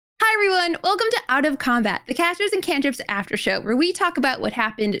everyone, welcome to Out of Combat, the Casters and Cantrips after show, where we talk about what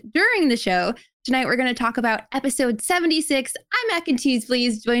happened during the show. Tonight we're going to talk about episode 76. I'm Mac and Tease,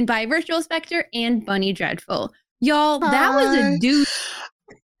 please, joined by Virtual Spectre and Bunny Dreadful. Y'all, that was a dude.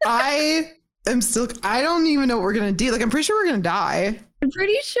 I don't even know what we're gonna do. Like, I'm pretty sure we're gonna die. I'm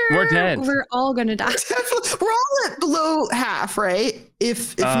pretty sure we're dead. We're all gonna die. We're all at below half, right?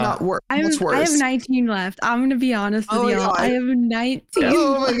 If not worse. Much worse. I have 19 left. I'm gonna be honest with y'all. God. I have 19.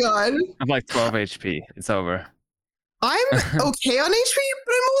 Oh my god. I'm like 12 HP. It's over. I'm okay on HP,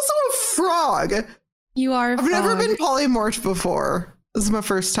 but I'm also a frog. You are. I've never been polymorphed before. This is my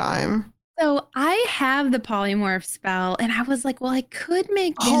first time. So I have the polymorph spell, and I was like, well, I could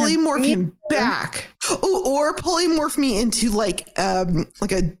make polymorph him back. Oh, or polymorph me into like a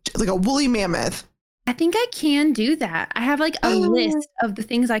woolly mammoth. I think I can do that. I have like a list of the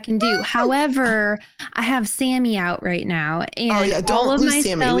things I can do. However, I have Sammy out right now, and all of my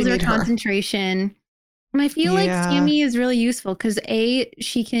spells are concentration. And I feel like Sammy is really useful because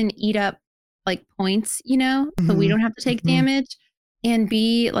she can eat up like points, so we don't have to take damage. And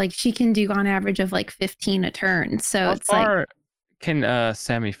B, like she can do on average of like 15 a turn. So How it's far like can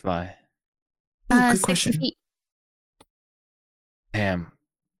Sammy fly? Good 60 question. feet. Damn.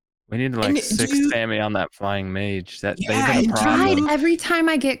 We need like 6 Sammy on that flying mage. That's been a It problem. tried. Every time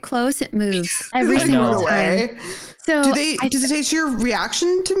I get close, it moves. Every single time. So does it take your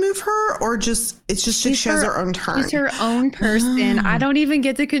reaction to move her, or she has her own turn? She's her own person. I don't even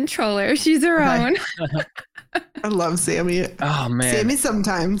get to control her. She's her own. I love Sammy. Oh man, Sammy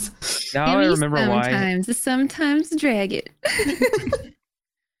sometimes. Now Sammy I remember sometimes drag it.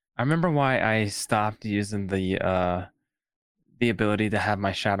 I remember why I stopped using the ability to have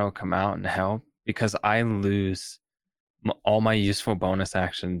my shadow come out and help, because I lose all my useful bonus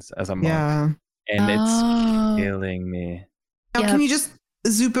actions as a monk, and it's killing me. Now, can you just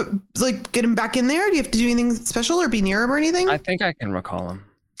get him back in there? Do you have to do anything special or be near him or anything? I think I can recall him.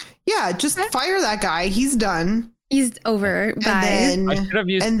 Yeah, just fire that guy. He's done. He's over. Bye. I should have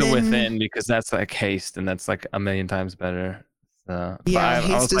used the within, because that's like haste, and that's like a million times better. So I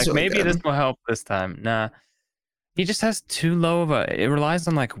was like, maybe really this will help this time. Nah, he just has too low of it relies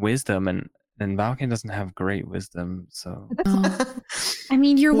on like wisdom, and Valken doesn't have great wisdom. So I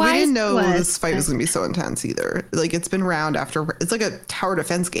mean, you're wise. We didn't know this fight was gonna be so intense either. Like, it's been round after. It's like a tower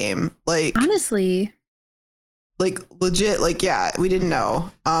defense game. Like, honestly. Like legit, we didn't know.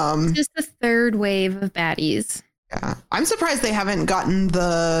 Just the third wave of baddies. Yeah, I'm surprised they haven't gotten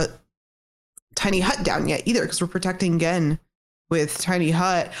the tiny hut down yet either, because we're protecting Gen with tiny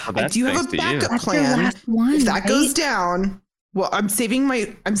hut. I do have a backup plan. If that goes down, well, I'm saving my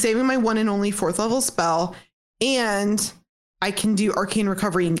 1 and only 4th level spell, and I can do arcane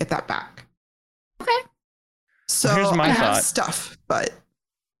recovery and get that back. Okay. So here's my I thought. have stuff, but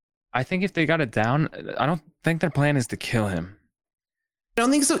I think if they got it down, I don't think their plan is to kill him. I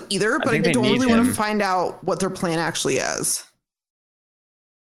don't think so either, but I don't really want to find out what their plan actually is.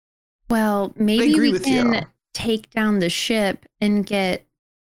 Well, maybe we can take down the ship and get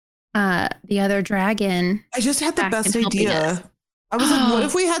the other dragon. I just had the best idea. I was like, what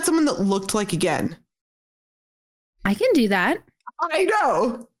if we had someone that looked like Gen? I can do that. I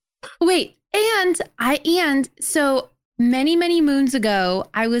know. Wait, and so many moons ago,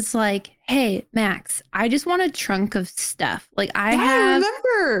 I was like, hey, Max, I just want a trunk of stuff. Like, I have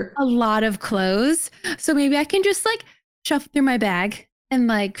a lot of clothes. So maybe I can just like shuffle through my bag and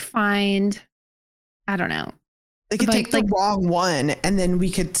like find, I don't know. They could take the wrong one, and then we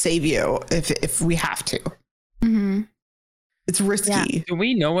could save you if we have to. Mm-hmm. It's risky. Yeah. Do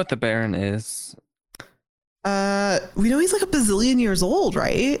we know what the Baron is? We know he's like a bazillion years old,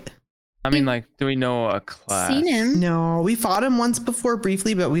 right? I mean, like, do we know a class? Seen him? No, we fought him once before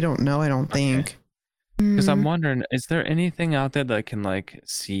briefly, but we don't know. I don't think. Because I'm wondering, is there anything out there that can like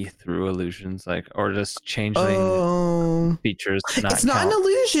see through illusions, like, or just changeling features? It's not an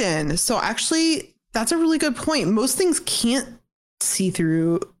illusion. So actually, that's a really good point. Most things can't see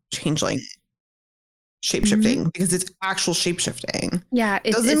through changeling shapeshifting because it's actual shapeshifting. Yeah,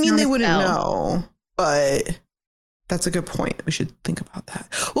 it doesn't mean they wouldn't know, but. That's a good point. We should think about that.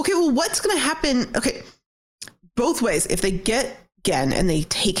 Okay, well, what's going to happen? Okay, both ways. If they get Gen and they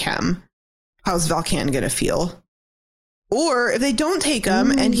take him, how's Valken going to feel? Or if they don't take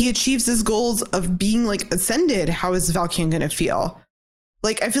him and he achieves his goals of being like ascended, how is Valken going to feel?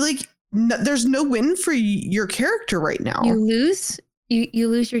 Like, I feel like there's no win for your character right now. You lose. You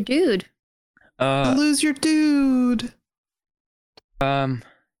lose your dude. You lose your dude.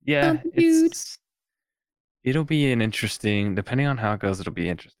 Yeah. It'll be an interesting, depending on how it goes, it'll be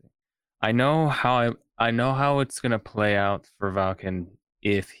interesting. I know how it's gonna play out for Valken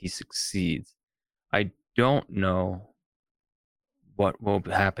if he succeeds. I don't know what will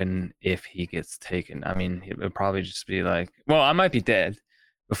happen if he gets taken. I mean, it would probably just be like, well, I might be dead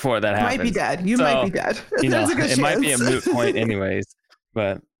before that happens. Might be dead. You might be dead. That's a good chance. Might be a moot point anyways.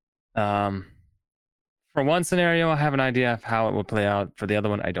 But for one scenario, I have an idea of how it will play out. For the other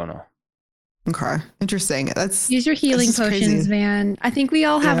one, I don't know. Okay, interesting. Use your healing potions, crazy. Man. I think we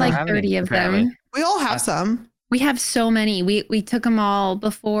all have like 30 of them. We all have some. We have so many. We took them all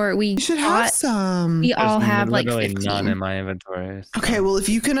before we should have some. We all have like 15. None in my inventory. So. Okay, well, if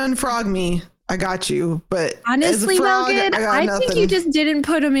you can unfrog me, I got you. But honestly, Logan, I think you just didn't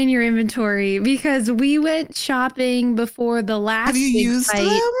put them in your inventory because we went shopping before the last. Have you used fight.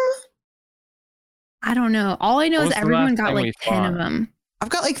 them? I don't know. All I know is everyone got like 10 of them. I've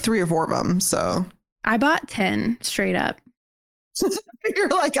got like 3 or 4 of them. So I bought 10 straight up. You're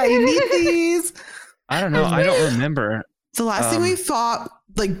like, I need these. I don't know. I don't remember. The last thing we fought,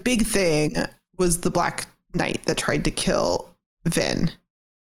 like big thing, was the Black Knight that tried to kill Vin.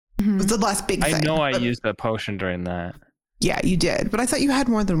 It was the last big thing. I know I used a potion during that. Yeah, you did. But I thought you had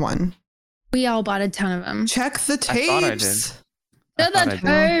more than one. We all bought a ton of them. Check the tapes. I thought I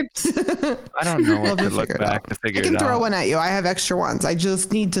did. The tapes. I don't know what to look back to figure it out. I can throw one at you. I have extra ones. I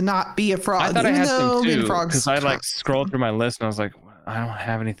just need to not be a frog. I thought I had some too, because I like scrolled through my list and I was like, I don't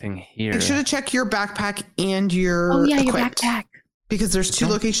have anything here. You should have checked your backpack and your your equipped, backpack. Because there's 2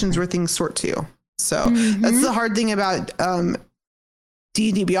 locations where things sort to. So that's the hard thing about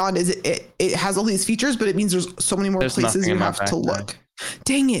D&D Beyond is it has all these features, but it means there's so many more places you have to look.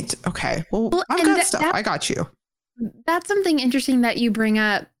 Dang it. Okay. Well I've got stuff. I got you. That's something interesting that you bring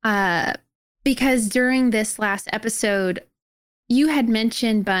up because during this last episode, you had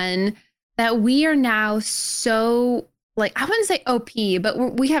mentioned, Bun, that we are now so, like, I wouldn't say OP,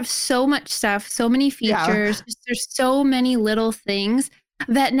 but we have so much stuff, so many features. Yeah. There's so many little things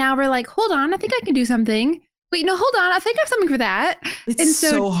that now we're like, hold on, I think I can do something. Wait, no, hold on. I think I have something for that. It's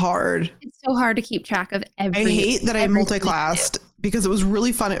so hard. It's so hard to keep track of everything. I hate that I multi-classed because it was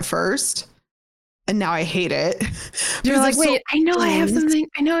really fun at first. And now I hate it. You're like, wait, I know I have something.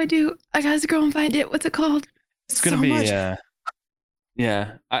 I know I do. I gotta go and find it. What's it called? It's gonna be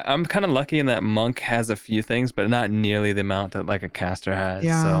yeah. I'm kind of lucky in that Monk has a few things, but not nearly the amount that like a caster has.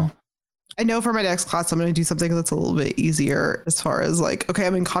 Yeah. So I know for my next class, I'm going to do something that's a little bit easier as far as like, okay,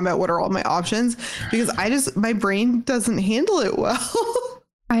 I'm in combat. What are all my options? Because my brain doesn't handle it well.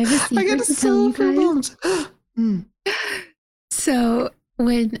 I have a secret to tell you guys. So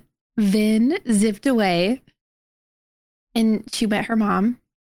when Vin zipped away and she met her mom,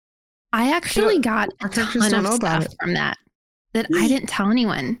 I actually got a ton of stuff from that I didn't tell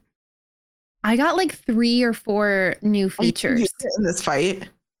anyone. I got like 3 or 4 new features in this fight.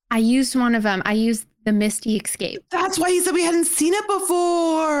 I used one of them. I used the Misty Escape. That's why you said we hadn't seen it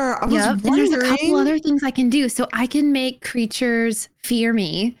before. I was wondering. And there's a couple other things I can do. So I can make creatures fear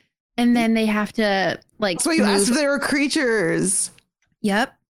me, and then they have to like. That's why you asked if there were creatures.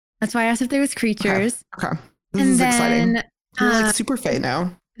 Yep. That's why I asked if there was creatures. Okay. This is exciting. You're like super Fae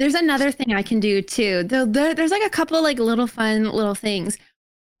now. There's another thing I can do too. There's like a couple like little fun little things.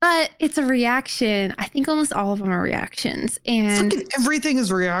 But it's a reaction. I think almost all of them are reactions. And everything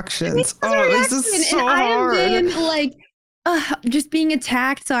is reactions. This is so hard. I have been like just being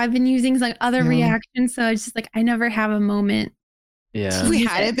attacked. So I've been using like other reactions. So it's just like I never have a moment. Yeah. If we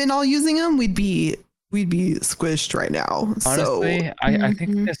hadn't been all using them, we'd be squished right now. Honestly, I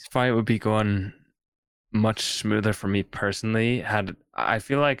think this fight would be going much smoother for me personally. I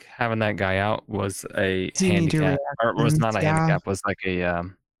feel like having that guy out was a handicap, or was not a handicap, was like a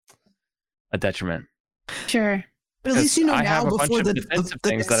detriment. Sure. But at least you know I now have a bunch before of defensive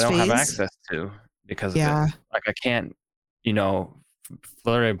things that I don't have access to because of it. Like I can't,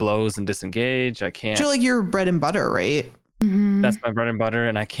 flurry blows and disengage. I can't. You're like your bread and butter, right? Mm-hmm. That's my bread and butter,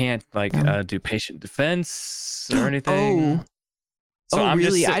 and I can't do patient defense or anything. So I'm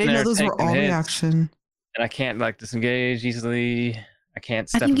really? I didn't know those were all reaction. And I can't like disengage easily. I can't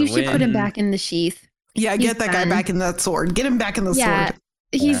step I think you should put him back in the sheath. Yeah, get that guy back in that sword. Get him back in the sword.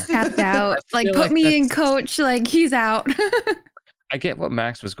 He's tapped out. Like put me in coach. Like he's out. I get what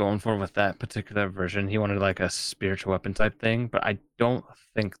Max was going for with that particular version. He wanted like a spiritual weapon type thing, but I don't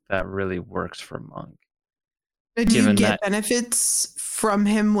think that really works for Monk. Do you get benefits from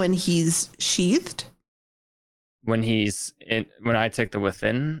him when he's sheathed? When I take the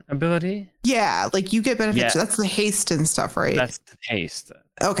within ability? Yeah, like you get benefits. Yeah. That's the haste and stuff, right? That's the haste.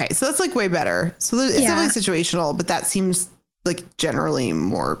 Okay, so that's like way better. So it's definitely situational, but that seems like generally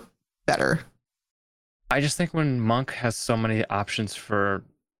more better. I just think when Monk has so many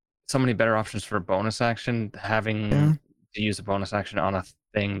better options for bonus action, having to use a bonus action on a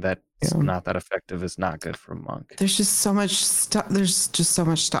thing that's not that effective is not good for Monk. There's just so much stuff.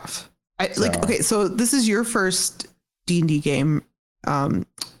 So this is your first D&D game,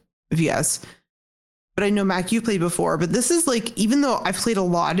 VS. But I know, Mac, you played before, but this is like, even though I've played a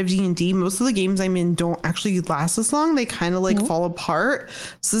lot of D&D, most of the games I'm in don't actually last as long. They kind of fall apart.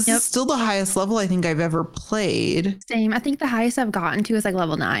 So this is still the highest level I think I've ever played. Same. I think the highest I've gotten to is like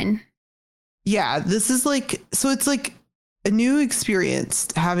level 9. Yeah, this is like, so it's like a new experience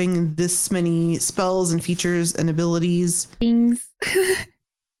having this many spells and features and abilities. Things.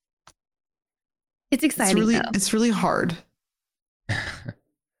 It's exciting. It's really hard.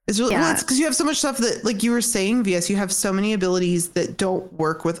 It's really because you have so much stuff that, like you were saying, VS, you have so many abilities that don't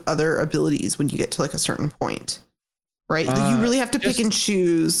work with other abilities when you get to like a certain point, right? Like you really have to pick and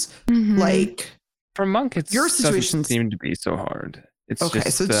choose. Like for Monk, your situation seemed to be so hard. It's okay,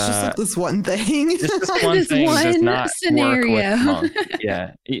 so it's just like this one thing. It's this one thing does not scenario. Work with Monk.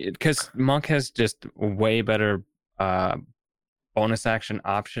 Yeah, because Monk has just way better bonus action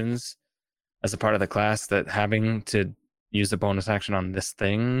options as a part of the class, that having to use a bonus action on this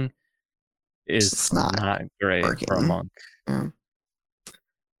thing is not great for a Monk.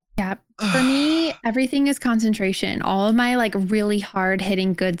 Yeah. For me, everything is concentration. All of my like really hard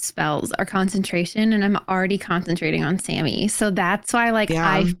hitting good spells are concentration, and I'm already concentrating on Sammy. So that's why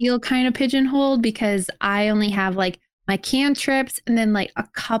I feel kind of pigeonholed, because I only have like my cantrips and then like a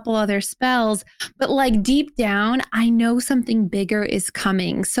couple other spells, but like deep down, I know something bigger is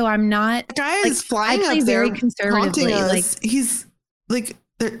coming. So I'm not. The guy is flying up there, very conservatively. Like he's like,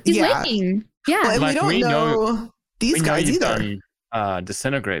 he's waiting. Yeah, well, like, we don't know these guys either.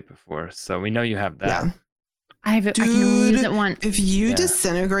 Disintegrate before, so we know you have that. Yeah. I can only use it once. If you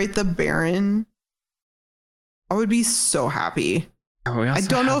disintegrate the Baron, I would be so happy. I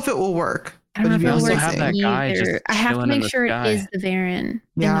don't know if it will work. I don't know if it works either. I have to make sure it is the Baron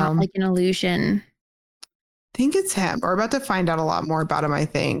and not like an illusion. I think it's him. We're about to find out a lot more about him, I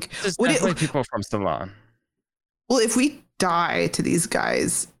think. It's definitely people from Salon. Well, if we die to these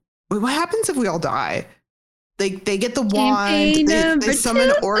guys, what happens if we all die? They get the wand, they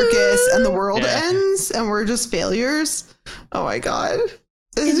summon Orcus, and the world ends, and we're just failures. Oh my god.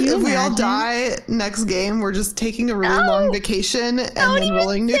 If we all die next game, we're just taking a really long vacation and then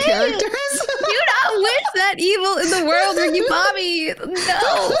rolling new characters. Do not wish that evil in the world, Ricky Bobby.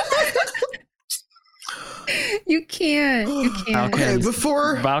 No. You can't. Okay,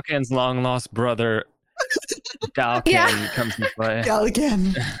 before Balkan's long lost brother, Dalcan, comes to play.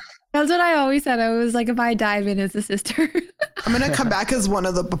 Dalcan. That's what I always said. I was like, if I dive in as a sister, I'm gonna come back as one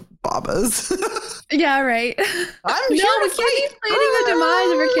of the Babas. Yeah, right. We can't be planning the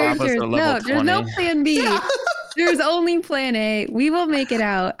demise of our characters. No, there's no plan B. There's only plan A. We will make it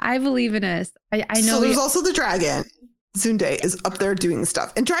out. I believe in us. I know. So there's also the dragon. Zunde is up there doing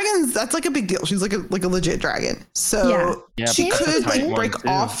stuff, and dragons, that's like a big deal. She's like a legit dragon. So she could like break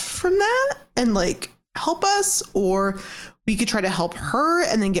off from that and like help us, or we could try to help her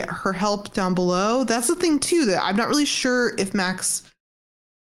and then get her help down below. That's the thing too, that I'm not really sure if Max,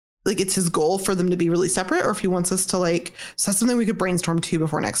 like, it's his goal for them to be really separate, or if he wants us to like, so that's something we could brainstorm too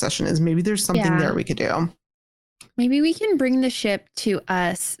before next session, is maybe there's something there we could do. Maybe we can bring the ship to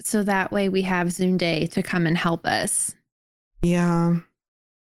us, so that way we have Zunde to come and help us. Yeah.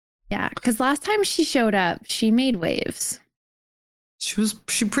 Yeah, because last time she showed up, she made waves.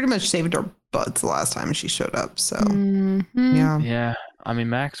 She pretty much saved our butts the last time she showed up. So yeah. I mean,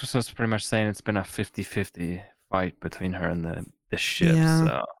 Max was just pretty much saying it's been a 50-50 fight between her and the ship.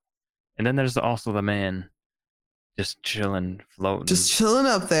 So, and then there's also the man just chilling, floating, just chilling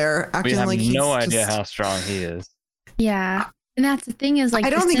up there, acting like we have no idea how strong he is. Yeah, and that's the thing is, like, I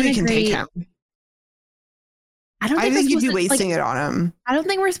don't think we can take him. I think you'd be wasting it on him. I don't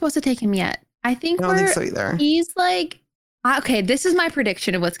think we're supposed to take him yet. I don't think so either. He's like, okay, this is my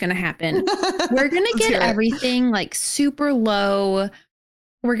prediction of what's going to happen. We're going to get everything like super low.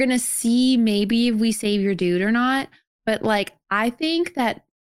 We're going to see maybe if we save your dude or not. But like, I think that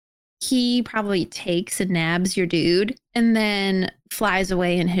he probably takes and nabs your dude and then flies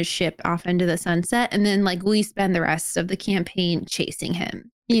away in his ship off into the sunset. And then like we spend the rest of the campaign chasing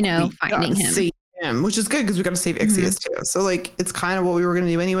him, finding him. Save him, which is good because we got to save Ixius too. So like, it's kind of what we were going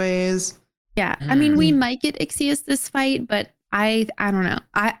to do anyways. Yeah, I mean, we might get Ixius this fight, but I don't know.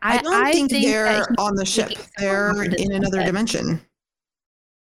 I don't think they're on the ship. They're in another dimension.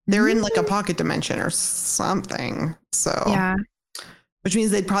 They're in like a pocket dimension or something. So which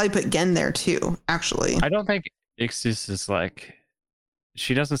means they'd probably put Gen there too. Actually, I don't think Ixius is like.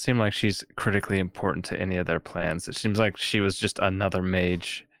 She doesn't seem like she's critically important to any of their plans. It seems like she was just another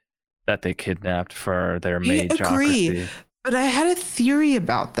mage that they kidnapped for their mageocracy. But I had a theory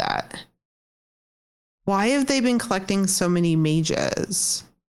about that. Why have they been collecting so many mages?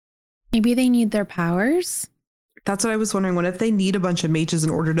 Maybe they need their powers. That's what I was wondering. What if they need a bunch of mages in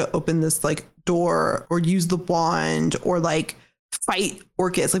order to open this like door or use the wand or like fight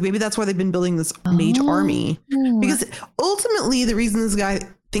Orcus? Like maybe that's why they've been building this mage army. Because ultimately the reason this guy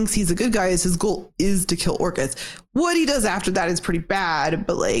thinks he's a good guy is his goal is to kill Orcus. What he does after that is pretty bad,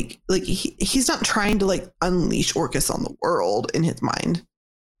 but like he's not trying to like unleash Orcus on the world in his mind.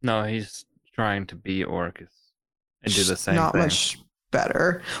 No, he's trying to be Orcus and do the same not thing. Much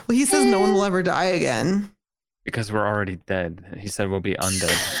better. Well, he says no one will ever die again. Because we're already dead. He said we'll be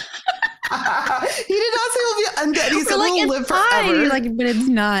undead. He did not say we'll be undead. He said we'll live forever. You're like, but it's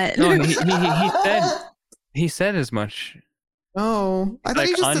not. No, he said as much. Oh, I thought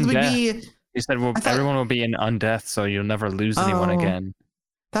he just said we'd be. He said, well, everyone will be in undeath, so you'll never lose anyone again.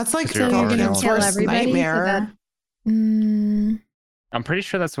 That's like so you're gonna kill everybody. Nightmare. I'm pretty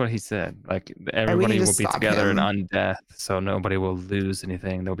sure that's what he said. Like everybody will be together in undeath, so nobody will lose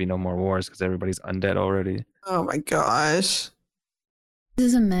anything. There'll be no more wars because everybody's undead already. Oh my gosh, this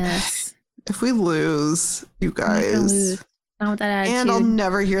is a mess. If we lose, you guys, not with that attitude. And I'll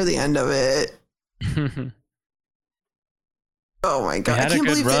never hear the end of it. Oh my god, I can't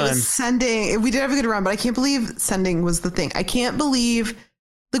believe it was sending. We did have a good run, but I can't believe sending was the thing. I can't believe,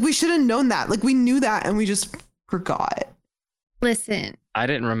 like, we should have known that. Like, we knew that and we just forgot. Listen, I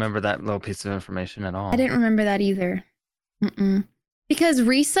didn't remember that little piece of information at all. I didn't remember that either. Because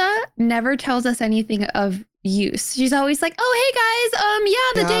Risa never tells us anything of use. She's always like, oh, hey guys,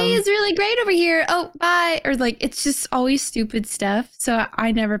 the day is really great over here. Oh, bye. Or like, it's just always stupid stuff. So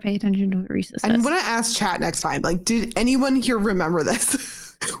I never pay attention to what Risa says. I'm going to ask chat next time. Like, did anyone here remember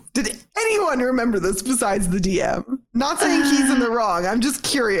this? Did anyone remember this besides the DM? Not saying he's in the wrong. I'm just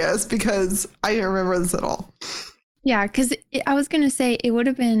curious because I didn't remember this at all. Yeah, because I was going to say it would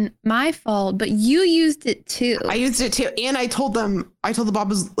have been my fault, but you used it too. I used it too. And I told the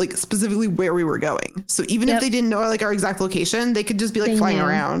Bobbas like specifically where we were going. So even if they didn't know like our exact location, they could just be like flying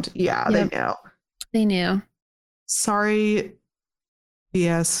around. Yeah, they knew. They knew. Sorry.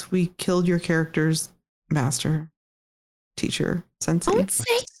 Yes, we killed your character's master, teacher, sensei. Don't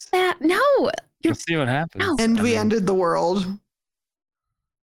say that. No. Let's see what happens. No. And we ended the world.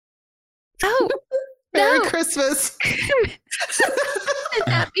 Oh. Merry Christmas.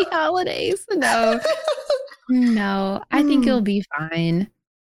 Happy holidays. No. I think it'll be fine.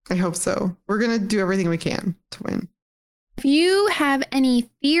 I hope so. We're going to do everything we can to win. If you have any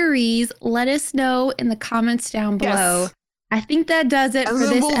theories, let us know in the comments down below. Yes. I think that does it for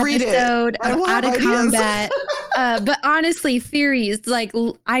this episode of Out of Combat. But honestly, theories, like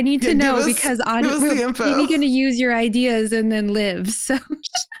I need to know because we're maybe going to use your ideas and then live. So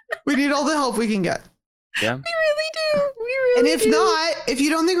we need all the help we can get. Yeah, we really do. And if not, if you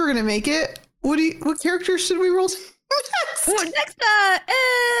don't think we're gonna make it, what character should we roll next?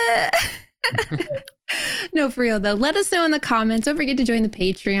 No, for real though. Let us know in the comments. Don't forget to join the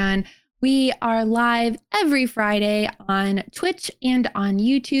Patreon. We are live every Friday on Twitch and on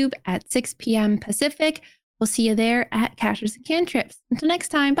YouTube at 6 p.m. Pacific. We'll see you there at Cashers and Cantrips. Until next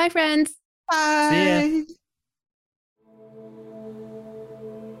time, bye friends. Bye.